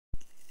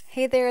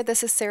Hey there,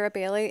 this is Sarah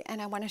Bailey,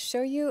 and I want to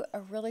show you a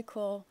really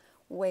cool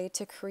way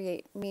to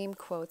create meme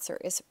quotes or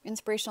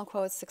inspirational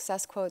quotes,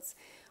 success quotes,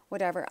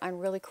 whatever, on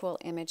really cool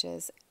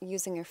images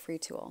using a free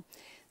tool.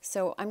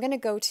 So I'm going to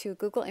go to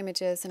Google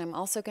Images, and I'm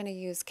also going to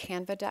use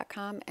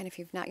Canva.com. And if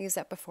you've not used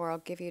that before, I'll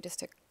give you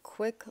just a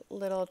quick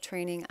little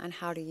training on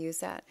how to use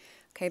that.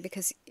 Okay,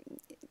 because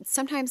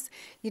sometimes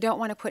you don't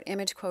want to put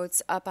image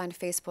quotes up on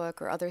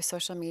Facebook or other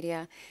social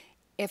media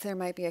if there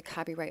might be a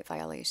copyright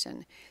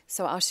violation.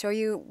 So I'll show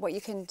you what you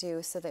can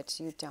do so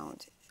that you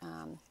don't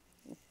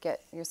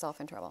get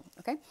yourself in trouble.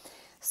 Okay,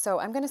 so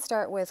I'm going to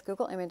start with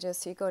Google Images.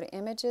 So you go to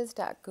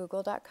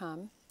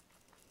images.google.com,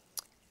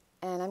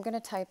 and I'm going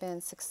to type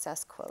in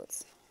success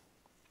quotes.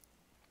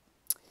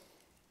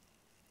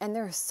 And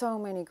there are so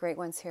many great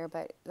ones here,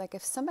 but like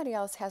if somebody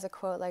else has a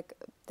quote like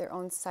their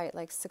own site,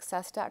 like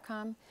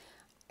success.com,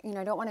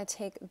 I don't want to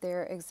take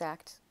their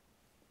exact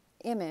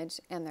image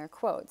and their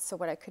quotes. So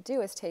what I could do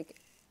is take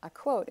a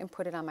quote and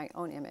put it on my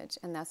own image,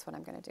 and that's what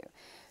I'm going to do.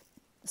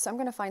 So I'm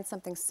going to find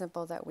something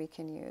simple that we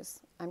can use.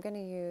 I'm going to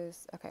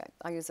use, okay,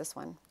 I'll use this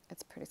one.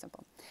 It's pretty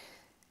simple.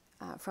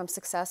 From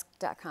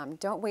success.com.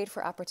 Don't wait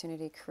for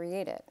opportunity,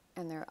 create it.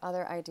 And there are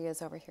other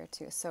ideas over here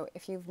too. So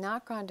if you've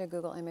not gone to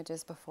Google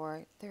Images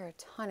before, there are a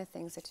ton of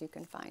things that you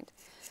can find.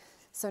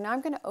 So now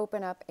I'm going to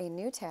open up a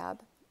new tab,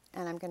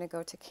 and I'm going to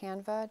go to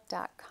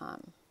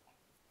canva.com.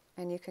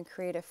 And you can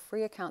create a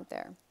free account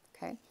there.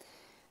 Okay.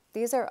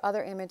 These are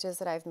other images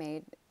that I've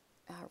made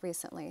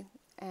recently.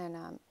 And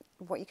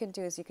what you can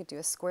do is you could do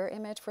a square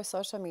image for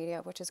social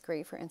media, which is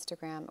great for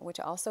Instagram,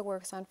 which also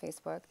works on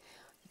Facebook.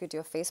 You could do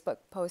a Facebook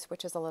post,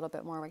 which is a little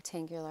bit more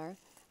rectangular.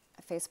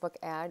 A Facebook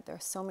ad. There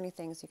are so many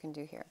things you can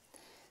do here.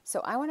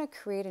 So I want to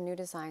create a new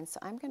design. So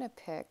I'm going to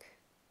pick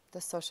the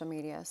social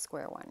media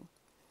square one.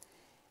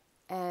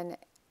 And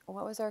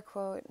what was our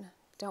quote?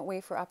 Don't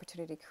wait for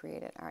opportunity,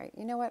 create it. All right.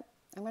 You know what?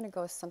 I'm going to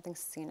go with something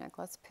scenic.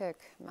 Let's pick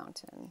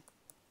mountain.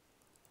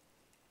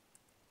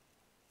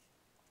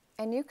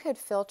 And you could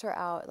filter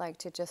out like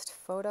to just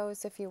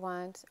photos if you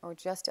want, or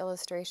just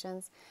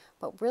illustrations.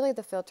 But really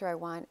the filter I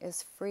want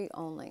is free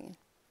only.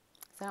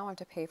 So I don't want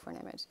to pay for an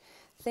image.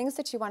 Things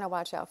that you want to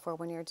watch out for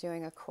when you're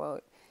doing a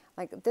quote.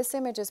 Like this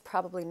image is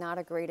probably not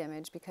a great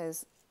image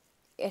because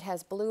it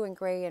has blue and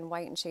gray and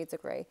white and shades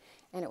of gray.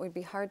 And it would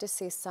be hard to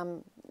see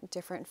some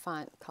different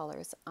font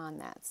colors on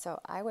that. So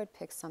I would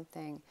pick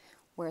something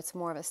where it's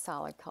more of a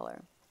solid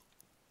color.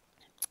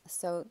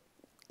 So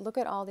look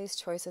at all these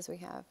choices we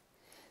have.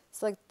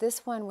 So like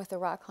this one with the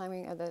rock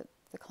climbing, or the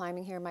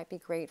climbing here might be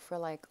great for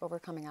like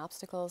overcoming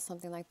obstacles,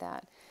 something like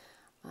that.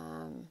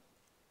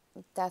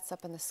 That's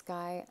up in the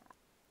sky.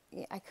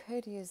 Yeah, I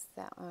could use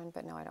that one,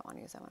 but no, I don't want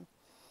to use that one.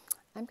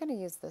 I'm going to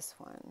use this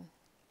one.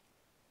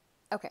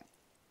 Okay.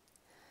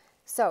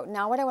 So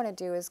now what I want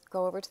to do is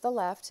go over to the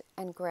left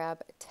and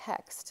grab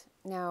text.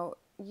 Now,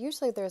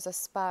 usually there's a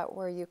spot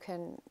where you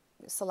can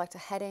select a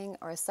heading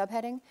or a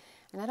subheading,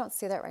 and I don't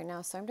see that right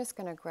now, so I'm just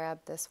going to grab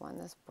this one,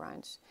 this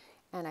brunch,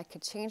 and I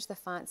could change the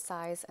font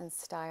size and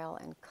style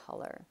and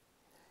color.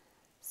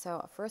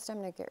 So first I'm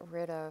going to get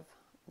rid of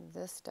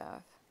this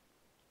stuff.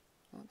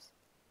 Oops.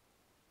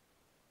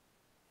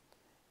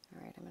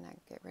 All right, I'm going to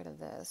get rid of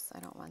this. I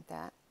don't want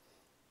that.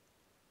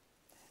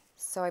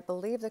 So I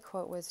believe the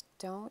quote was,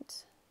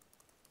 don't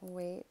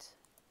wait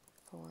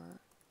for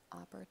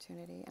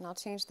opportunity. And I'll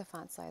change the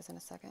font size in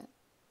a second.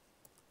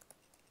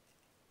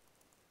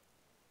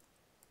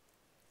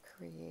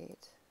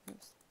 Create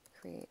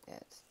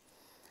it.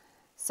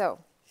 So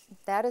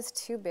that is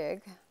too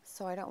big,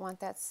 so I don't want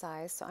that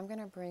size. So I'm going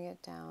to bring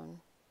it down.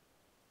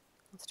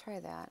 Let's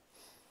try that.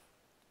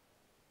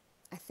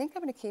 I think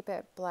I'm going to keep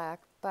it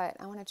black, but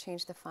I want to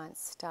change the font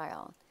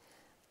style.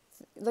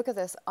 Look at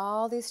this,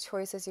 all these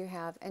choices you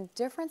have, and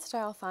different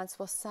style fonts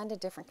will send a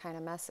different kind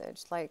of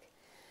message. Like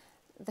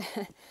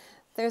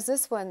there's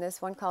this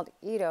one called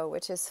Ito,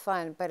 which is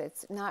fun, but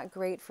it's not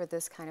great for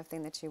this kind of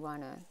thing that you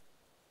want to,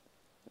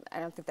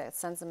 I don't think that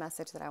sends the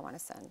message that I want to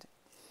send.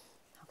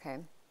 Okay,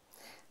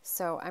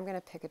 so I'm going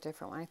to pick a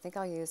different one. I think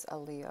I'll use a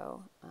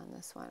Leo on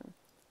this one.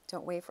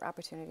 Don't wait for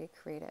opportunity,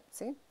 create it.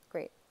 See?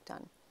 Great,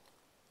 done.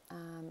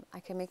 I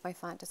can make my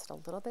font just a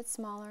little bit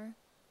smaller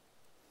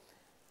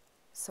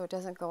so it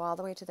doesn't go all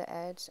the way to the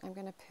edge. I'm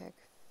going to pick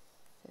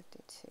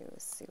 52,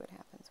 see what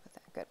happens with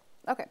that. Good.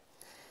 Okay.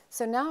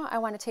 So now I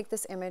want to take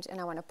this image and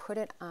I want to put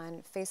it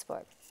on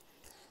Facebook.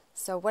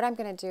 So what I'm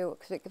going to do,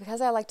 because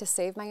I like to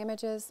save my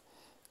images,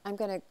 I'm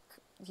going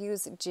to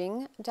use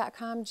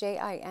Jing.com,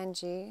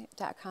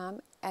 Jing.com,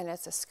 and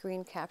it's a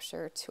screen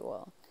capture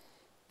tool.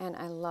 And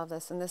I love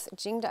this. And this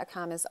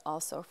Jing.com is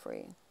also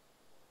free.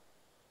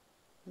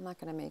 I'm not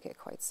going to make it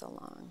quite so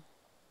long.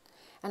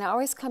 And I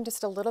always come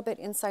just a little bit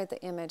inside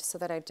the image so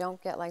that I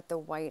don't get like the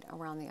white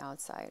around the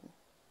outside.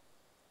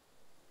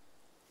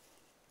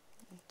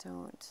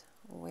 Don't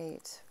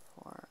wait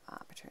for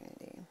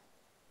opportunity.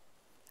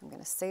 I'm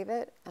going to save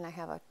it, and I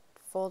have a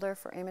folder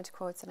for image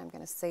quotes, and I'm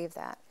going to save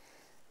that.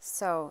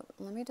 So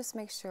let me just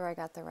make sure I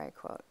got the right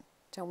quote.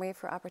 Don't wait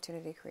for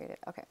opportunity, create it.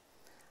 Okay,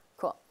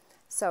 cool.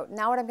 So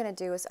now what I'm going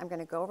to do is I'm going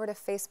to go over to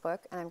Facebook,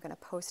 and I'm going to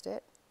post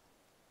it.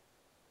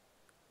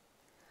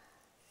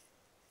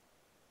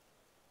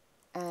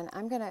 And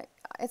I'm gonna,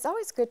 it's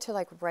always good to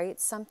like write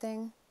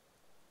something.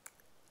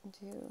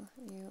 Do you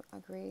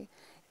agree?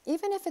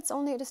 Even if it's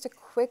only just a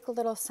quick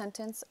little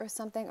sentence or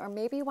something, or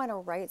maybe you want to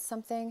write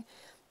something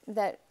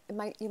that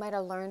you might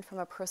have learned from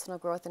a personal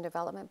growth and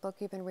development book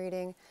you've been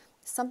reading,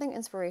 something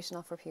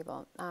inspirational for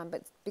people.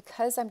 But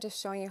because I'm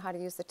just showing you how to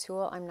use the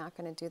tool, I'm not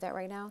going to do that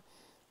right now.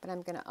 But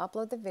I'm going to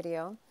upload the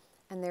video,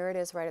 and there it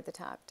is right at the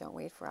top. Don't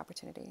wait for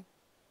opportunity.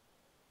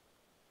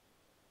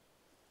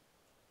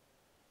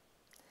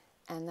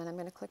 And then I'm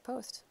going to click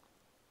post.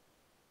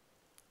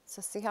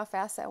 So see how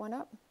fast that went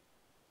up?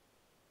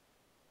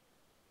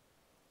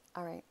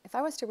 All right, if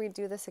I was to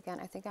redo this again,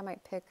 I think I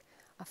might pick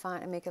a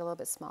font and make it a little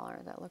bit smaller.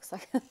 That looks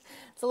like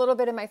it's a little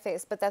bit in my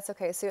face, but that's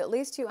okay. So at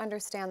least you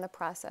understand the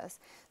process.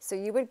 So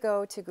you would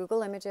go to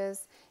Google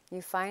Images,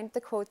 you find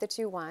the quote that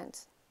you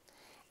want,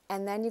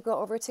 and then you go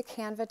over to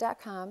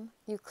canva.com,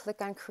 you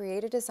click on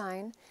Create a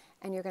Design,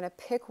 and you're going to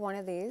pick one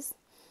of these,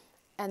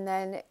 and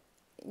then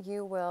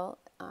you will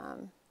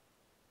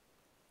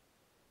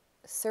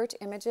search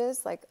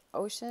images like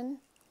ocean.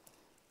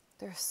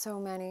 There's so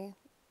many,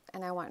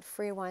 and I want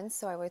free ones,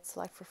 so I would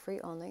select for free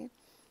only.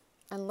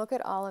 And look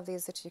at all of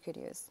these that you could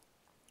use,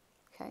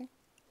 okay?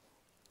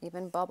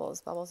 Even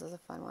bubbles. Bubbles is a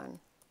fun one.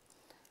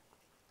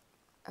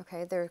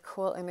 Okay, they're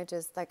cool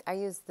images. Like I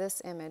used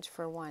this image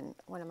for one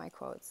of my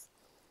quotes,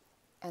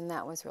 and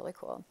that was really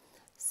cool.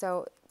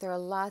 So there are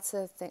lots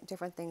of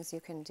different things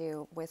you can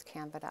do with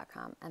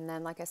canva.com. And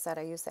then, like I said,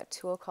 I use that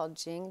tool called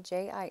Jing,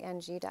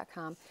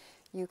 Jing.com.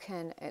 You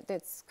can,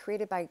 it's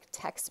created by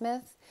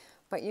TechSmith,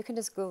 but you can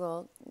just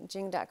Google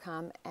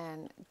Jing.com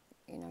and,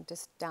 you know,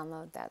 just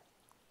download that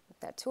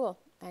tool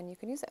and you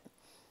can use it.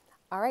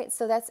 All right,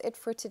 so that's it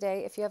for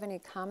today. If you have any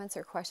comments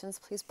or questions,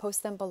 please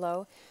post them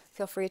below.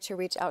 Feel free to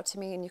reach out to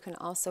me, and you can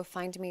also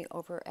find me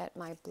over at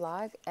my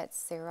blog at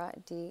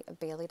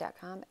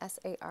sarahdbailey.com,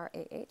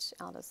 S-A-R-A-H.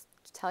 I'll just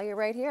tell you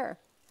right here.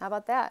 How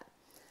about that?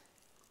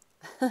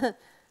 I'll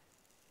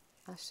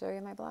show you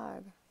my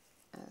blog.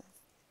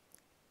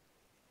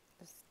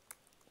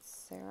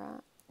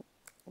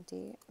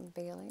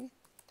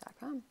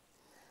 sarahdbailey.com.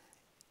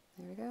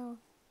 There we go.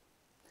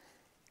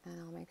 And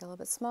I'll make it a little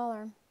bit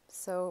smaller.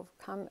 So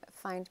come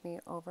find me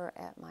over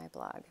at my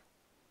blog,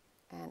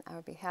 and I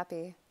would be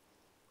happy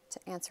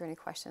to answer any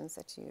questions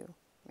that you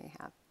may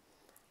have.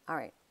 All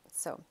right,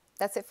 so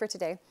that's it for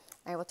today.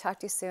 I will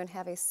talk to you soon.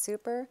 Have a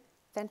super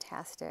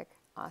fantastic,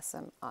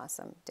 awesome,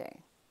 awesome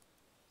day.